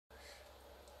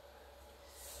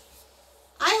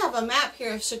have a map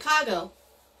here of Chicago.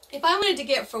 If I wanted to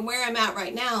get from where I'm at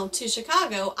right now to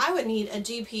Chicago, I would need a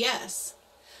GPS.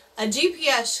 A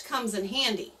GPS comes in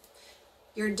handy.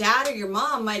 Your dad or your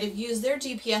mom might have used their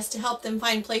GPS to help them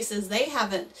find places they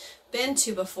haven't been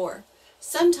to before.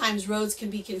 Sometimes roads can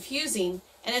be confusing,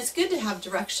 and it's good to have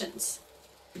directions.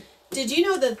 Did you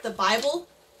know that the Bible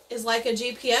is like a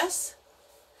GPS?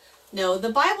 No, the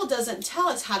Bible doesn't tell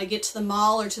us how to get to the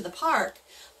mall or to the park,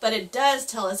 but it does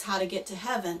tell us how to get to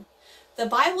heaven. The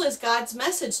Bible is God's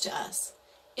message to us.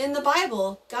 In the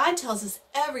Bible, God tells us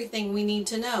everything we need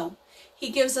to know.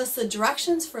 He gives us the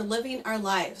directions for living our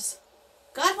lives.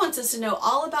 God wants us to know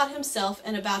all about Himself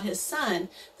and about His Son,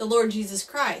 the Lord Jesus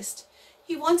Christ.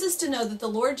 He wants us to know that the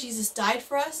Lord Jesus died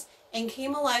for us and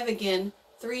came alive again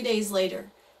 3 days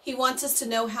later. He wants us to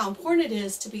know how important it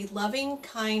is to be loving,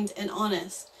 kind, and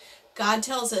honest. God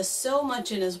tells us so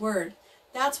much in His Word.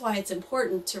 That's why it's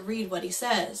important to read what He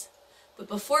says. But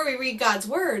before we read God's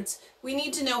words, we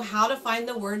need to know how to find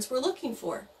the words we're looking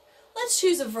for. Let's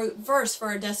choose a verse for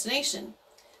our destination.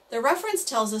 The reference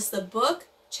tells us the book,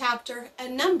 chapter,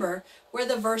 and number where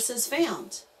the verse is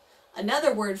found.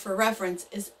 Another word for reference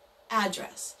is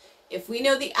address. If we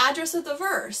know the address of the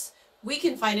verse, we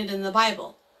can find it in the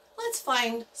Bible. Let's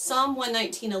find Psalm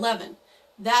 119:11.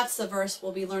 That's the verse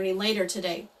we'll be learning later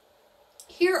today.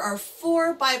 Here are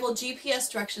 4 Bible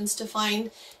GPS directions to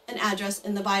find an address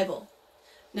in the Bible.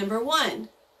 Number 1,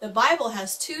 the Bible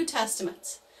has 2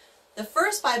 testaments. The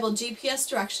first Bible GPS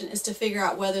direction is to figure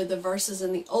out whether the verse is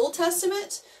in the Old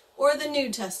Testament or the New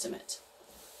Testament.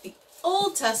 The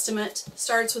Old Testament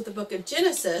starts with the book of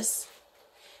Genesis,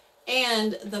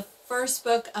 and the first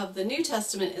book of the New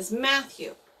Testament is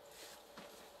Matthew.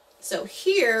 So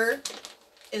here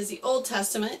is the Old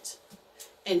Testament,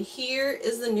 and here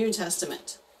is the New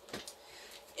Testament.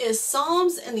 Is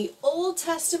Psalms in the Old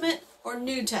Testament or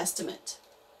New Testament?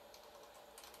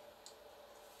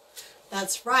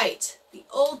 That's right, the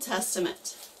Old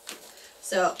Testament.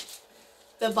 So,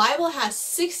 the Bible has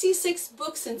 66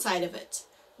 books inside of it.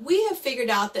 We have figured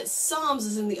out that Psalms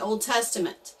is in the Old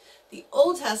Testament. The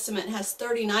Old Testament has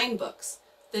 39 books.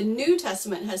 The New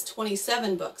Testament has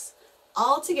 27 books.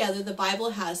 Altogether, the Bible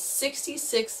has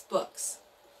 66 books.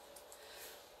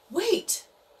 Wait,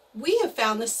 we have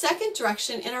found the second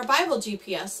direction in our Bible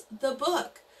GPS, the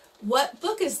book. What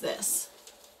book is this?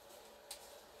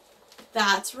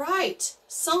 That's right,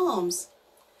 Psalms.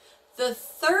 The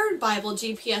third Bible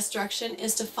GPS direction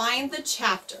is to find the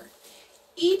chapter.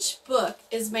 Each book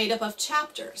is made up of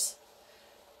chapters.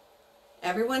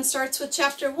 Everyone starts with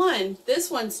chapter 1.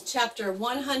 This one's chapter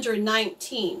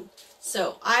 119.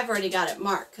 So I've already got it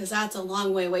marked because that's a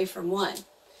long way away from 1.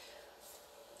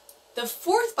 The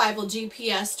fourth Bible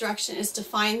GPS direction is to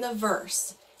find the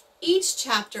verse. Each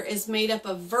chapter is made up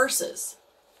of verses.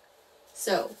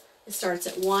 So it starts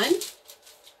at 1,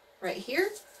 right here,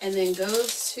 and then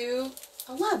goes to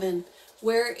 11,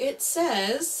 where it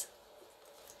says,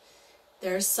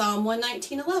 there's Psalm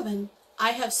 119:11.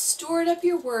 I have stored up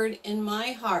your word in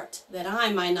my heart, that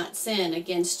I might not sin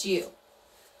against you.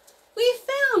 We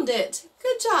found it!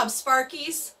 Good job,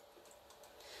 Sparkies!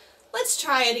 Let's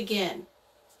try it again.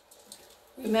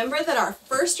 Remember that our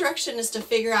first direction is to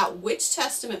figure out which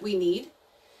testament we need.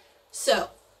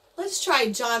 So, let's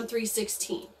try John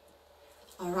 3:16.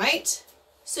 Alright,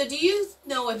 so do you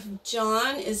know if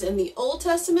John is in the Old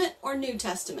Testament or New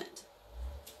Testament?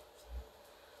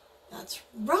 That's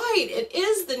right, it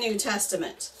is the New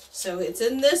Testament. So it's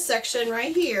in this section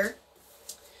right here.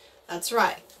 That's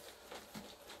right.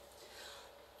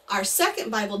 Our second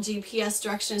Bible GPS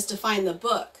direction is to find the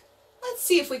book. Let's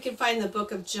see if we can find the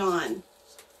book of John.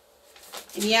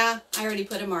 And yeah, I already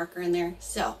put a marker in there.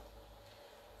 So,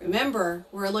 remember,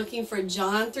 we're looking for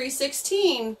John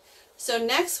 3:16. So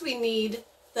next we need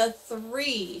the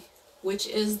 3, which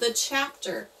is the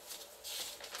chapter.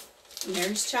 And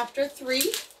there's chapter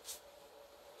 3.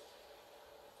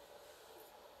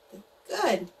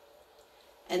 Good.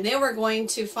 And then we're going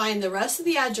to find the rest of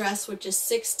the address, which is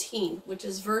 16, which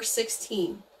is verse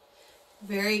 16.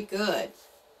 Very good.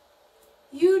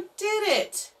 You did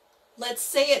it. Let's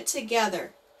say it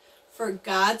together. For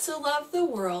God so loved the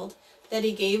world that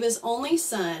He gave His only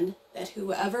Son, that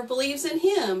whoever believes in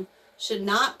Him should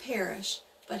not perish,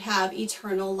 but have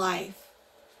eternal life.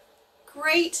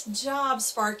 Great job,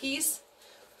 Sparkies.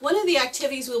 One of the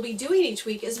activities we'll be doing each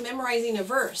week is memorizing a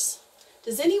verse.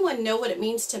 Does anyone know what it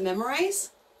means to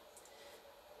memorize?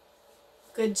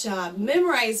 Good job.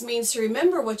 Memorize means to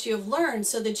remember what you have learned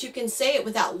so that you can say it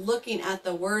without looking at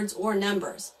the words or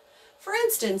numbers. For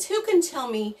instance, who can tell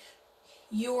me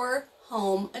your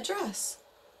home address?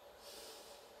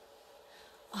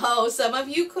 Oh, some of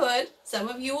you could. Some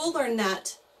of you will learn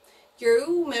that.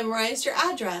 You memorized your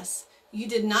address. You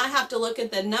did not have to look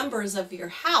at the numbers of your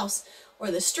house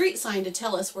or the street sign to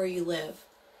tell us where you live.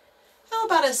 How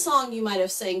about a song you might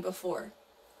have sang before?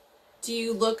 Do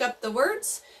you look up the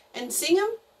words and sing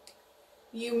them?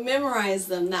 You memorize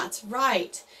them, that's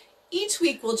right. Each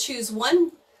week we'll choose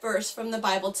one verse from the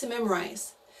Bible to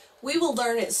memorize. We will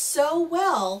learn it so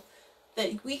well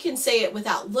that we can say it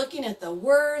without looking at the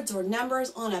words or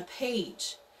numbers on a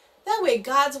page. That way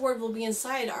God's Word will be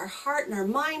inside our heart and our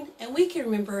mind, and we can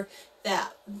remember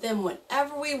them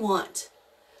whenever we want.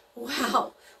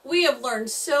 Wow, we have learned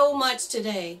so much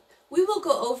today. We will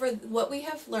go over what we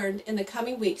have learned in the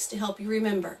coming weeks to help you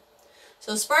remember.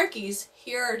 So Sparkies,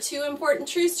 here are 2 important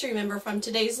truths to remember from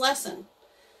today's lesson.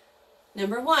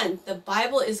 Number 1, the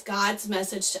Bible is God's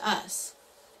message to us.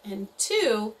 And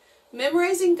 2,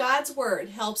 memorizing God's Word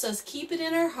helps us keep it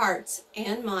in our hearts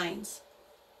and minds.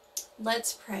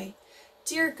 Let's pray.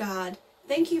 Dear God,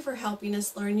 thank you for helping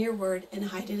us learn your Word and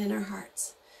hide it in our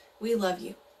hearts. We love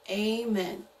you.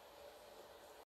 Amen.